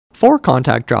For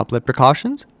contact droplet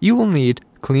precautions, you will need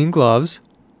clean gloves,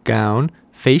 gown,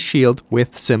 face shield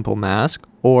with simple mask,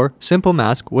 or simple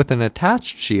mask with an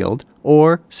attached shield,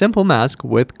 or simple mask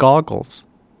with goggles.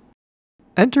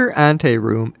 Enter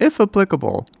ante-room if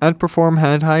applicable and perform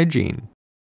hand hygiene.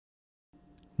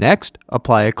 Next,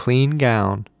 apply a clean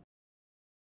gown.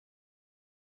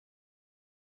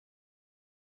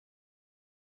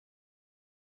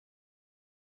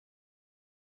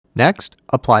 Next,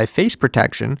 apply face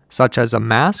protection such as a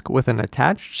mask with an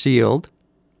attached shield,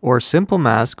 or simple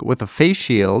mask with a face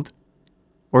shield,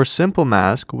 or simple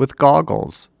mask with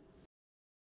goggles.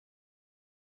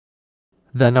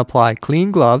 Then apply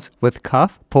clean gloves with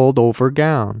cuff pulled over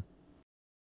gown.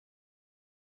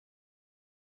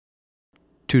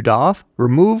 To doff,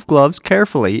 remove gloves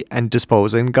carefully and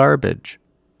dispose in garbage.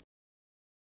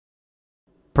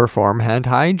 Perform hand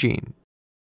hygiene.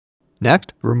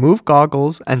 Next, remove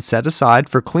goggles and set aside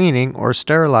for cleaning or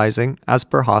sterilizing as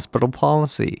per hospital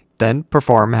policy. Then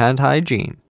perform hand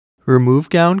hygiene. Remove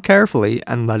gown carefully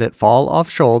and let it fall off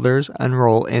shoulders and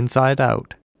roll inside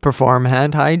out. Perform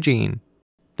hand hygiene.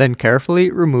 Then carefully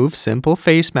remove simple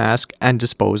face mask and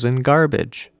dispose in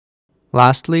garbage.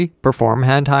 Lastly, perform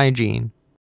hand hygiene.